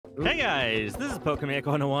Hey guys, this is Pokemon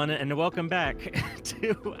 101 and welcome back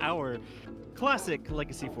to our classic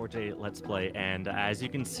Legacy 4J Let's Play. And as you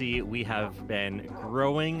can see, we have been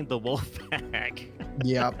growing the wolf pack.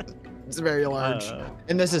 Yep, it's very large.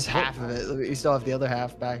 And this is half of it. You still have the other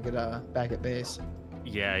half back at base.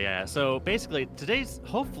 Yeah. So basically, today's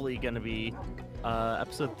hopefully going to be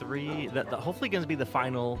episode 3. Hopefully going to be the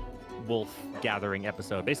final wolf gathering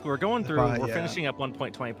episode. Basically, we're going through, we're finishing up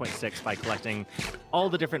 1.20.6 by collecting all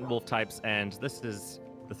the different wolf types, and this is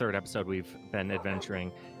the 3rd episode we've been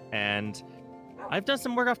adventuring. And I've done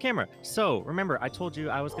some work off camera. So remember, I told you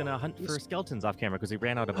I was gonna hunt for skeletons off camera because we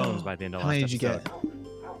ran out of bones by the end of last episode. How many did you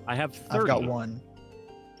get? I have 30. I've got 1.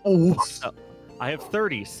 Oh. So, I have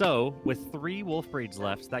 30. So with 3 wolf breeds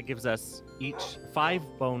left, that gives us each 5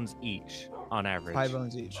 bones each. On average, 5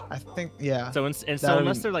 bones each. I think, yeah. So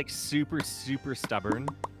unless they're like super stubborn,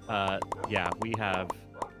 yeah, we have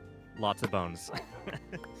lots of bones.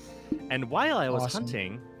 And while I was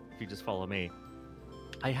hunting, if you just follow me,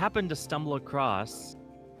 I happened to stumble across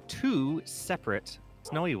 2 separate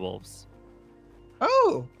snowy wolves.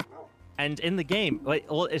 Oh. And in the game,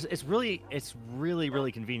 well, it's really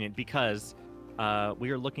convenient because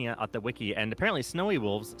we were looking at the wiki, and apparently snowy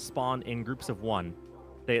wolves spawn in groups of 1.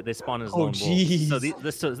 They spawn as lone wolves.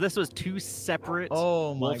 So this was 2 separate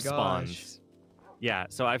wolf spawns. Yeah,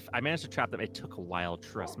 so I managed to trap them. It took a while,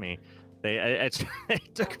 trust me. It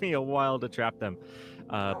took me a while to trap them,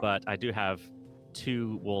 but I do have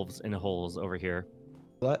 2 wolves in holes over here.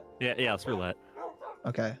 What? Yeah, it's roulette.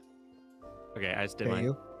 Okay. Okay, I just did mine.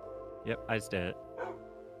 You? Yep, I just did it.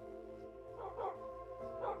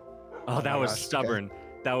 Oh, that was stubborn. Okay.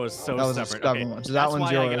 That was so stubborn. A stubborn one. So that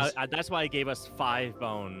one's yours. That's why I gave us 5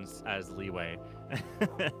 bones as leeway.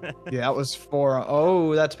 Yeah, that was 4.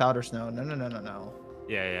 Oh, that's powder snow. No.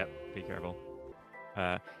 Yeah. Be careful.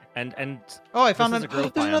 And oh, I found there's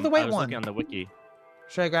another white one. Looking on the wiki.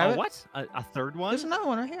 Should I grab it? What? A 3rd one? There's another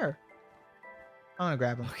one right here. I'm gonna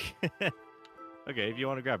grab him. Okay, if you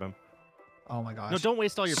want to grab him. Oh my gosh. No, don't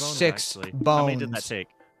waste all your bones. 6 actually. bones. How many did that take?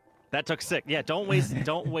 That took 6. Yeah, don't waste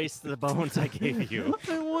the bones I gave you.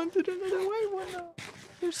 I wanted another white one though.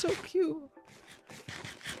 They're so cute.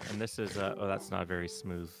 And this is oh, that's not a very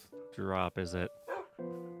smooth drop, is it?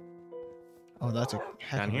 Oh, that's a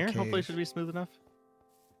heck down of a here. cave. Hopefully, it should be smooth enough.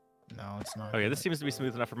 No, it's not. Okay, this seems to be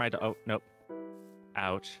smooth enough for my. Oh, nope.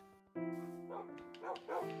 Ouch.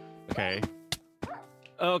 Okay.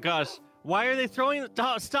 Oh gosh. Why are they throwing?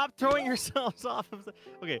 Stop throwing yourselves off of the...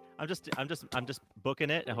 Okay, I'm just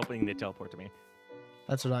booking it and hoping they teleport to me.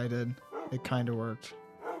 That's what I did. It kind of worked.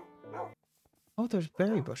 Oh, there's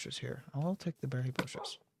berry bushes here. I'll take the berry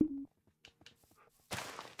bushes.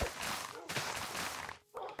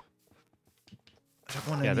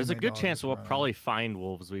 Yeah, there's a good chance we'll probably find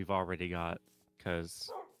wolves we've already got,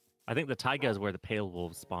 because I think the taiga is where the pale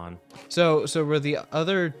wolves spawn. So were the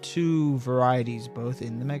other 2 varieties both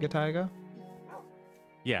in the mega taiga?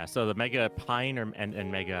 Yeah, so the mega pine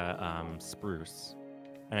and mega spruce.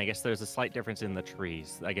 And I guess there's a slight difference in the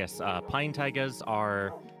trees. I guess pine taigas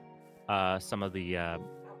are some of the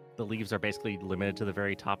leaves are basically limited to the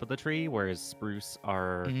very top of the tree, whereas spruce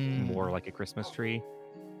are more like a Christmas tree.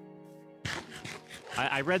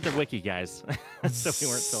 I read the wiki, guys, so we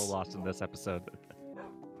weren't so lost in this episode.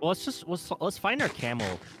 Well, let's find our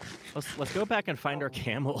camel. Let's go back and find our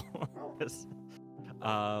camel.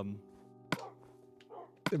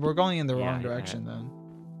 We're going in the wrong direction then.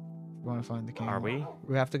 We want to find the camel. Are we?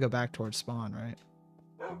 We have to go back towards spawn, right?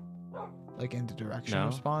 Like in the direction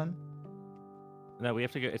of spawn? No, we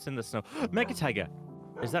have to go. It's in the snow. Mega taiga.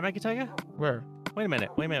 Is that mega taiga? Where? Wait a minute.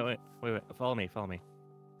 Wait. Follow me.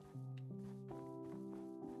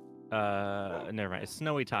 Never mind. It's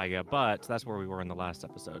snowy taiga, but that's where we were in the last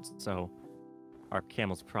episode. So our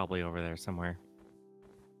camel's probably over there somewhere.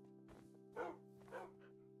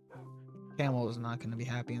 Camel is not going to be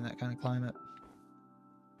happy in that kind of climate.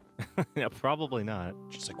 Yeah, probably not.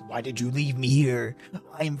 She's like, why did you leave me here?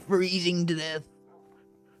 I'm freezing to death.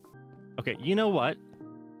 Okay, you know what?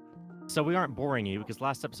 So we aren't boring you because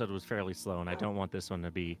last episode was fairly slow, and I don't want this one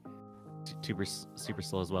to be super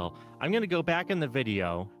slow as well. I'm going to go back in the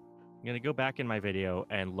video. I'm going to go back in my video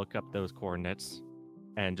and look up those coordinates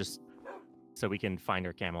and just so we can find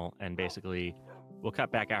our camel, and basically we'll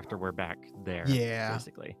cut back after we're back there. Yeah.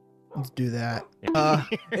 Basically. Let's do that.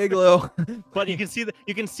 Igloo. But you can see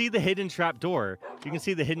the hidden trap door. You can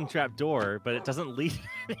see the hidden trap door, but it doesn't lead.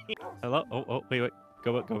 Hello? Oh, wait.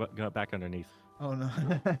 Go back underneath. Oh no.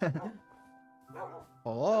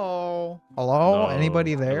 Hello?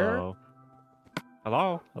 Anybody there?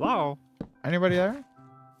 Hello? Anybody there?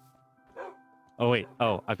 Oh, wait.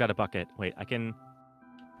 Oh, I've got a bucket. Wait, I can...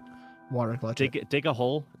 water clutch. Dig a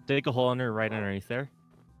hole under right underneath there.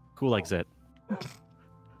 Cool exit.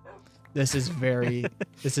 This is very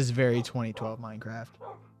 2012 Minecraft.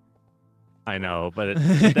 I know, but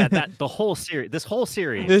the whole series, this whole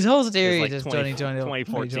series is like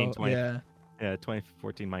 2014, yeah,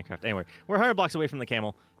 2014 Minecraft. Anyway, we're 100 blocks away from the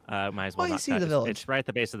camel. Might as well not see the village. It's right at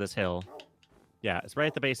the base of this hill. Yeah, it's right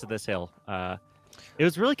at the base of this hill. It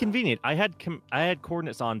was really convenient. I had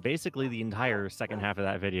coordinates on basically the entire second half of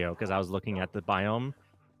that video because I was looking at the biome,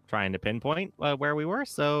 trying to pinpoint where we were.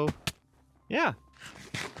 So, yeah,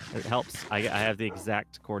 it helps. I have the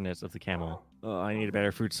exact coordinates of the camel. Oh, I need a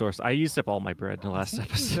better food source. I used up all my bread in the last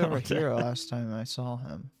episode. Over here last time I saw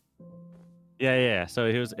him. Yeah. So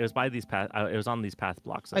it was by these path. It was on these path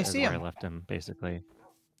blocks. I see him. I left him basically.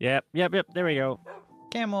 Yep. There we go.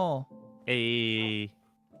 Camel.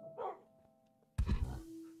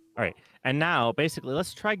 All right, and now basically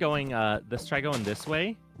let's try going this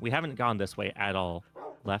way. We haven't gone this way at all.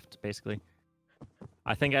 Left basically.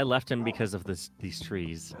 I think I left him because of these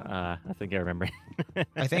trees. I think I remember.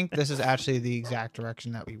 I think this is actually the exact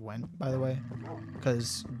direction that we went, by the way.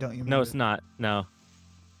 Because don't you? No, it's not. No,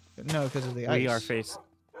 because of the ice.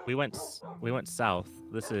 We went south.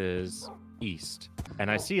 This is east,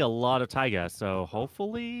 and I see a lot of taiga. So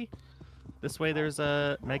hopefully, this way there's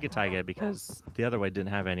a mega taiga because the other way didn't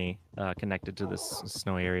have any connected to this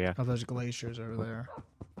snowy area. Oh, there's glaciers over there.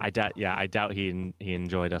 I doubt he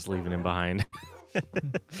enjoyed us leaving him behind.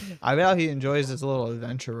 I bet he enjoys this little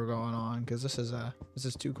adventure we're going on because this is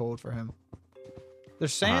too cold for him.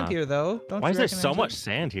 There's sand here though. Why is there so much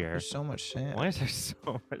sand here? There's so much sand. Why is there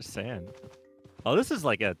so much sand? Oh, this is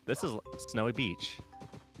snowy beach.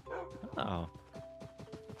 Oh.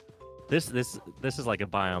 This is like a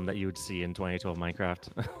biome that you would see in 2012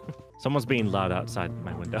 Minecraft. Someone's being loud outside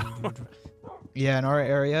my window. Yeah, in our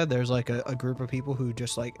area, there's like a group of people who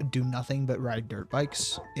just like do nothing but ride dirt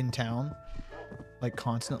bikes in town, like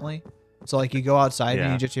constantly. So like you go outside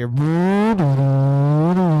and you just hear.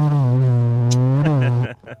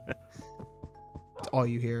 That's all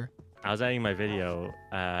you hear. I was editing my video,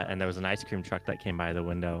 and there was an ice cream truck that came by the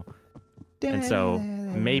window, and so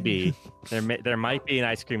maybe there might be an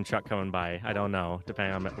ice cream truck coming by. I don't know,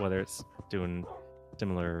 depending on whether it's doing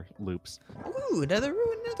similar loops. Ooh, another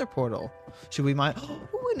portal. Should we mine?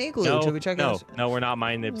 Ooh, an igloo. No, Should we check it out? No, we're not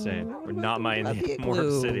mining the obsidian. We're not mining the more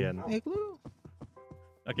obsidian. Igloo?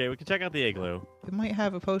 Okay, we can check out the igloo. It might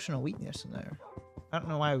have a potion of weakness in there. I don't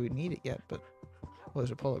know why we need it yet, but there's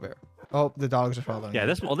a polar bear. Oh, the dogs are following. Yeah,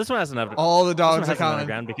 this one has another. All the dogs are coming.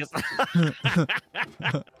 Ground because.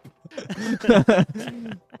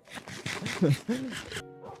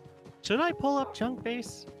 Should I pull up junk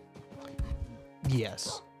base?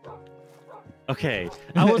 Yes. Okay.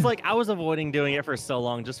 I was avoiding doing it for so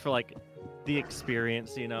long just for like the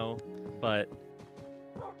experience, but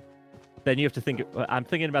then you have to think. I'm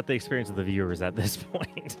thinking about the experience of the viewers at this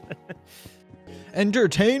point.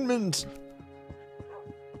 Entertainment.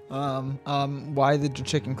 Why did your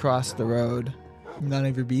chicken cross the road? None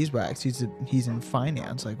of your beeswax. He's in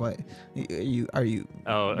finance. Like, what? Are you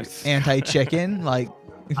anti-chicken? Like,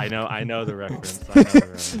 I know the reference.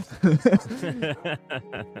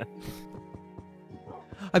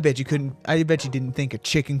 I bet you couldn't. I bet you didn't think a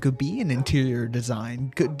chicken could be an interior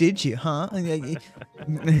design. Did you? Huh? Do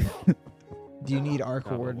you need our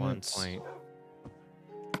coordinates?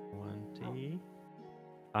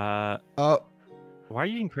 1.20. Oh. Why are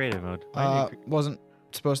you in creative mode? Wasn't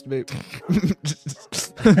supposed to be.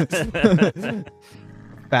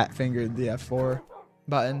 Fat fingered the F4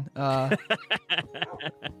 button.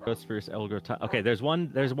 Growth spruce, okay, there's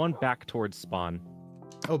one back towards spawn.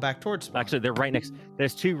 Oh, back towards spawn. Actually, they're right next.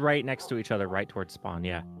 There's two right next to each other, right towards spawn.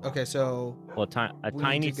 Yeah. Okay, so. Well, a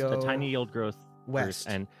tiny old growth west,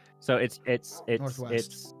 and so it's northwest.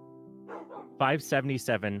 It's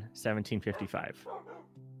 577, 1755.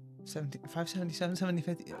 577,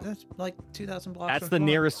 1750. That's like 2,000 blocks. That's the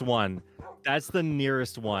nearest one. That's the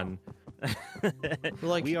nearest one.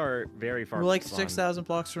 We are very far. We're like 6,000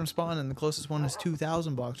 blocks from spawn, and the closest one is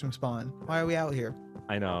 2,000 blocks from spawn. Why are we out here?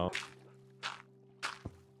 I know.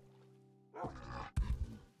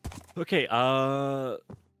 Okay. Oh,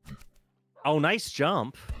 nice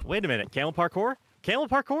jump. Wait a minute. Camel parkour? Camel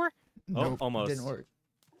parkour? Nope, oh, almost. Didn't work.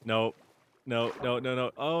 No.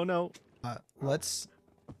 Oh no. Let's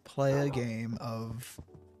play a game of,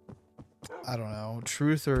 I don't know,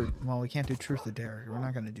 truth or, well, we can't do truth or dare. We're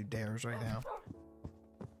not going to do dares right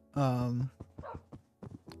now.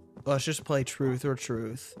 Let's just play truth or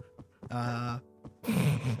truth. Wow.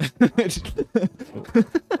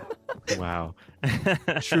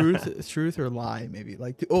 Truth or lie, maybe.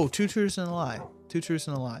 Like, two truths and a lie. 2 truths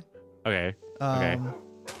and a lie. Okay. Um,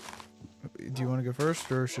 do you want to go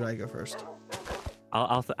first, or should I go first?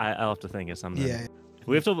 I'll have to think of something. Yeah.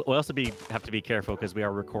 We have to. We also have to be careful because we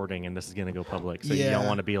are recording and this is gonna go public. So you Yeah. don't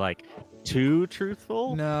want to be like too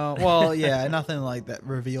truthful. No. Well, yeah, nothing like that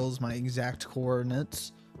reveals my exact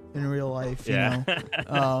coordinates in real life. You Yeah.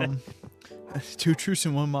 know. 2 truths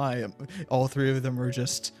and 1 lie. All 3 of them are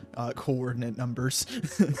just coordinate numbers.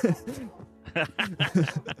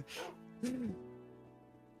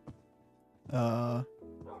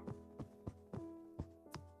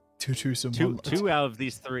 Two truths and 1 lie. Two out of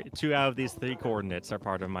these three coordinates are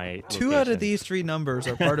part of my. 2 out of these 3 numbers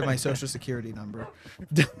are part of my social security number.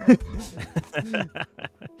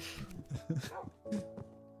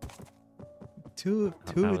 Two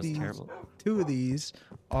of these. Terrible. 2 of these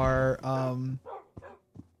are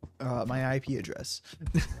my IP address.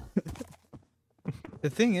 The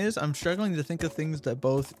thing is, I'm struggling to think of things that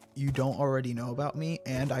both you don't already know about me,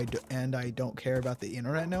 and I don't care about the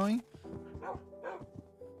internet knowing.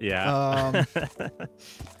 Yeah.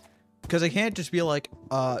 Because I can't just be like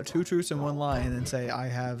 2 truths and 1 lie, and then say I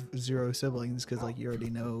have 0 siblings, because like you already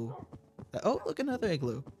know. That. Oh, look, another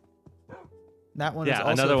igloo. That one. Yeah, is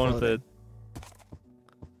also another one floating. with the.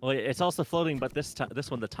 Well, it's also floating, but this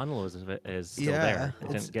one, the tunnel is still there. It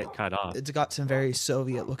didn't get cut off. It's got some very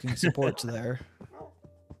Soviet-looking supports there.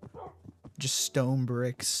 Just stone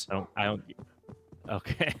bricks. I don't.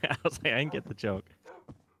 Okay, I was like, I didn't get the joke.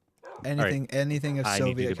 Anything of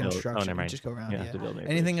Soviet construction. Oh, never mind. Just go around. Yeah.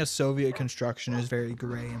 Anything of Soviet construction is very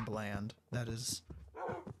gray and bland. That is.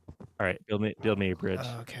 All right, build me a bridge.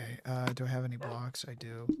 Okay. Do I have any blocks? I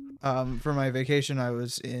do. For my vacation, I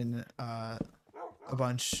was in a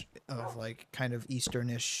bunch of like kind of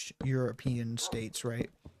Easternish European states, right?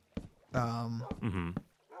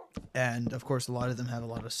 And of course, a lot of them have a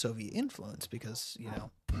lot of Soviet influence because you know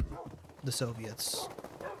the Soviets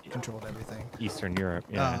controlled everything. Eastern Europe,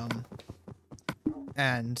 yeah.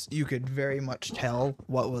 And you could very much tell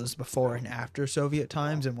what was before and after Soviet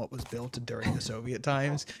times and what was built during the Soviet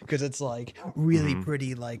times, because it's like really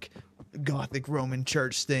pretty, like Gothic Roman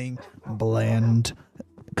church thing, bland,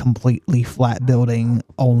 completely flat building,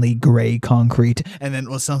 only gray concrete, and then it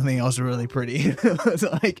was something else really pretty. It was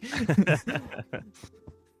like.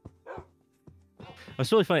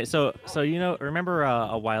 It's really funny. So you know, remember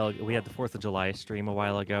a while ago, we had the 4th of July stream a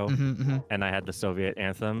while ago, and I had the Soviet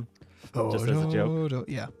anthem, just as a joke.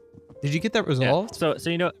 Yeah. Did you get that resolved? Yeah. So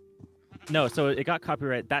you know, no. So it got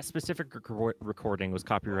copyrighted. That specific recording was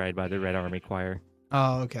copyrighted by the Red Army Choir.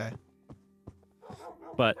 Oh, okay.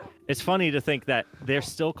 But it's funny to think that they're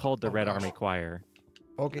still called the Red Army Choir.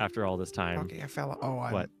 Okay. After all this time. Okay, I fell. Oh,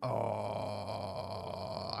 I'm. What?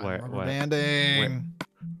 I'm rubber banding.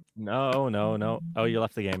 No. Oh, you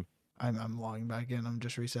left the game. I'm logging back in. I'm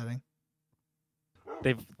just resetting.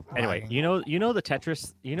 Anyway. You know the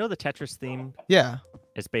Tetris. You know the Tetris theme. Yeah.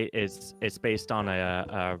 It's based on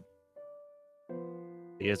a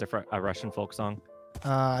Russian folk song.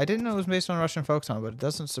 I didn't know it was based on a Russian folk song, but it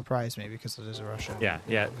doesn't surprise me because it is a Russian. Yeah.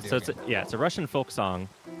 So it's a Russian folk song,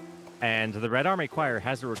 and the Red Army Choir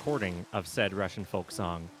has a recording of said Russian folk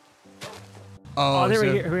song. Oh,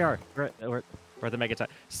 here we are. We're at the mega time.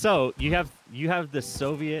 So you have the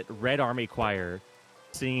Soviet Red Army Choir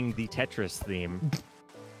singing the Tetris theme,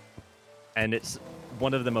 and it's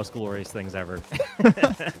one of the most glorious things ever.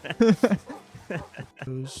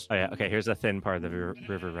 Oh yeah. Okay. Here's a thin part of the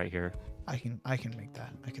river right here. I can make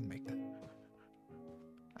that. I can make that.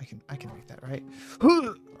 Right.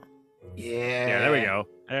 Yeah. Yeah.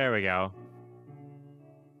 There we go.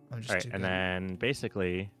 All right. And good. then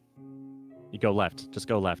basically, you go left. Just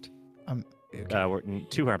go left. Okay. We're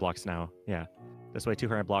 200 blocks now. Yeah. This way,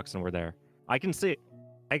 200 blocks, and we're there. I can see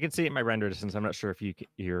it in my render distance. I'm not sure if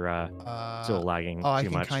you're still lagging too much. I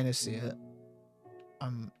can kind of see it.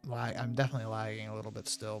 I'm definitely lagging a little bit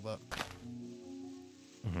still, but.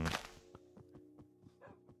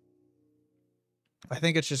 I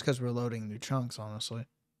think it's just because we're loading new chunks, honestly.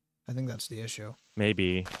 I think that's the issue.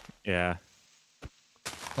 Maybe. Yeah.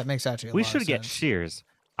 That makes actually a lot We of should get sense. shears.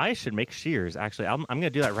 I should make shears, actually. I'm going to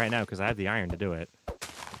do that right now because I have the iron to do it.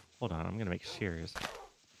 Hold on. I'm going to make shears.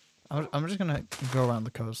 I'm just going to go around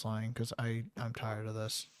the coastline because I'm tired of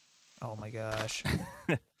this. Oh, my gosh.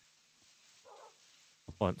 Hold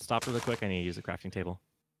on. Stop really quick. I need to use a crafting table.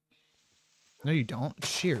 No, you don't. It's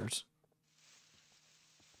shears.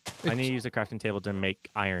 I need to use a crafting table to make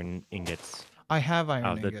iron ingots. I have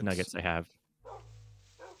iron ingots. The nuggets I have.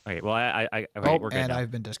 Okay, well, we're good and now. I've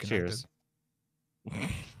been disconnected. Cheers.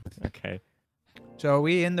 Okay. So are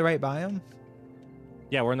we in the right biome?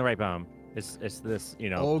 Yeah, we're in the right biome. It's this,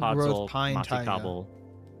 Old growth Podzol, pine Mossy taiga. Cobble.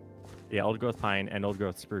 Yeah, old growth pine and old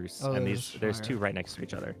growth spruce, Oh, and there's fire. 2 right next to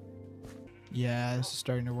each other. Yeah, this is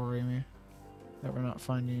starting to worry me that we're not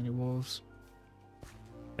finding any wolves.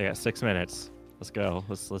 I got 6 minutes. Let's go.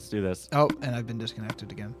 Let's do this. Oh, and I've been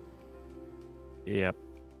disconnected again. Yep.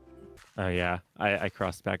 Oh yeah, I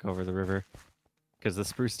crossed back over the river because the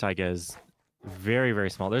spruce taiga is very, very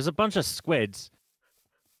small. There's a bunch of squids.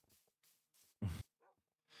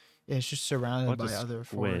 Yeah, it's just surrounded What's by a other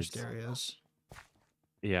squid? forest areas.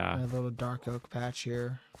 Yeah. A little dark oak patch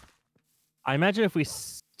here. I imagine if we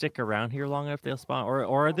stick around here long enough, they'll spawn. Or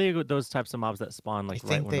are they those types of mobs that spawn like I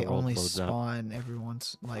right think when they the world only loads up? spawn every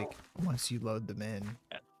once, like once you load them in.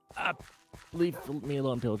 Leave me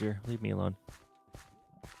alone, pillager. Leave me alone.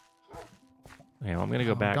 Okay, well, I'm gonna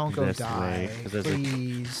go back don't go this die, way because there's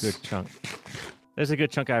please. a good chunk. There's a good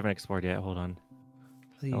chunk I haven't explored yet. Hold on.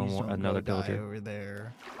 Please want don't another go die pillager. over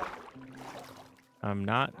there. I'm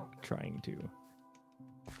not trying to.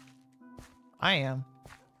 I am.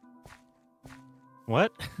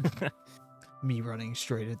 What? Me running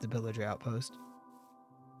straight at the villager outpost.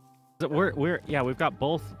 We've got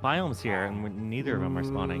both biomes here, and neither of them are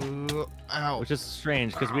spawning, Ow. which is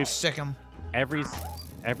strange because we've Sick 'em.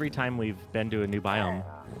 every time we've been to a new biome,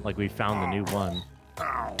 like we found the new one.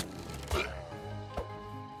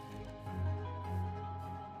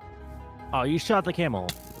 Oh, you shot the camel.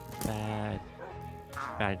 Bad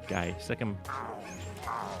guy. Sick him.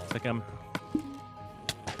 Sick him.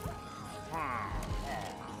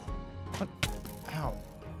 What? Ow.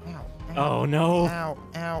 Ow. Ow. Oh no! Ow.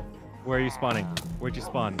 Ow. Where are you spawning? Where'd you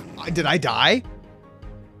spawn? Did I die?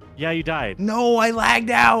 Yeah, you died. No, I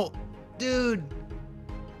lagged out. Dude,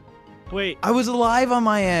 Wait. I was alive on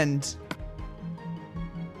my end.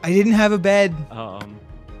 I didn't have a bed.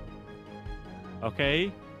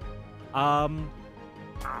 Okay. Oh,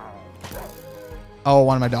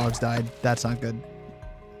 one of my dogs died. That's not good.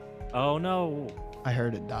 Oh no. I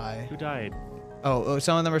heard it die. Who died? Oh,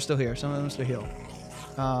 some of them are still here. Some of them are still heal.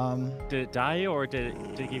 Did it die or did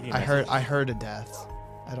it give you a I message? heard a death.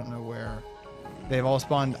 I don't know where. They've all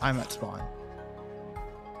spawned. I'm at spawn.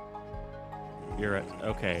 You're at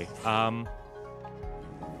okay.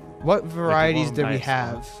 What varieties one do we died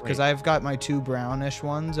spawn. have? Because Wait. I've got my 2 brownish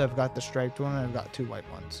ones. I've got the striped one, and I've got 2 white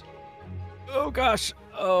ones. Oh gosh.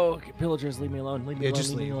 Oh, pillagers, leave me alone. Leave me Yeah, alone. just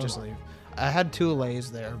leave me leave. alone. Just leave. I had 2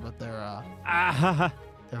 lays there, but they're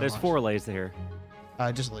There's 4 lays there.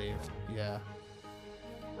 Just leave. Yeah.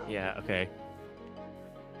 Yeah. Okay.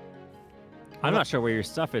 I'm not sure where your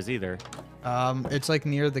stuff is either. It's like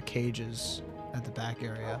near the cages at the back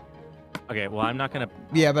area. Okay. Well, I'm not gonna.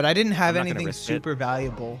 Yeah, but I didn't have I'm not gonna anything risk it. super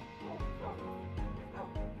valuable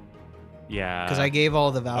Yeah. because I gave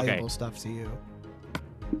all the valuable stuff to you,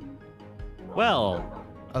 Well,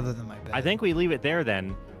 other than my bed. I think we leave it there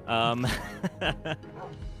then.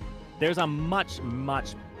 There's a much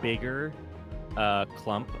bigger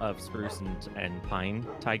clump of spruce and pine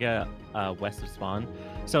taiga west of spawn.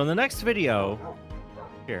 So in the next video,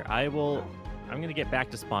 here I'm gonna get back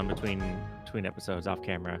to spawn between episodes off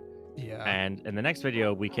camera, Yeah. and in the next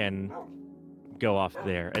video we can go off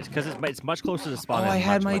there. It's because it's much closer to spawn. Oh, and I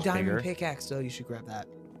had much my diamond bigger. pickaxe, so you should grab that.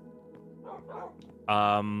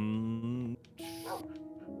 I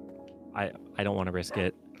don't want to risk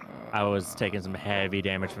it. I was taking some heavy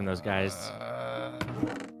damage from those guys.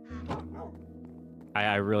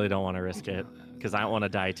 I really don't want to risk it because I don't want to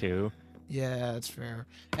die too. Yeah, that's fair.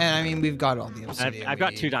 And I mean, we've got all the obsidian. I've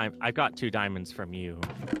got we 2 need. I've got 2 diamonds from you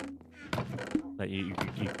that you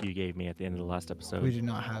gave me at the end of the last episode. We do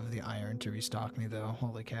not have the iron to restock me though.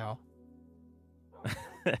 Holy cow.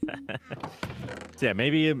 So yeah,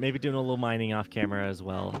 maybe doing a little mining off camera as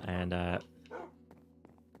well, and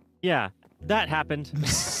yeah, that happened.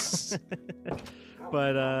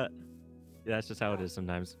 But yeah, that's just how it is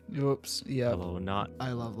sometimes. Oops. Yeah. Although not,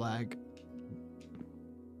 I love lag.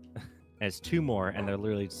 and it's 2 more, and they're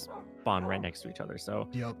literally spawn right next to each other. So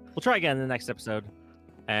Yep. we'll try again in the next episode,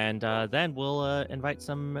 and then we'll invite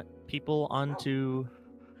some people onto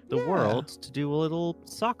the world to do a little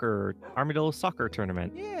armadillo soccer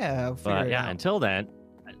tournament. Yeah. I'll figure But it yeah, out. until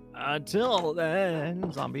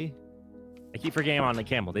then, zombie. I keep forgetting I'm on the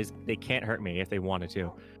camel. They can't hurt me if they wanted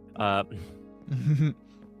to.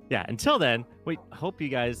 Yeah, until then, we hope you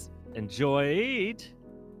guys enjoyed,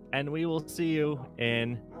 and we will see you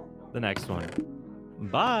in the next one.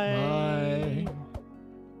 Bye. Bye.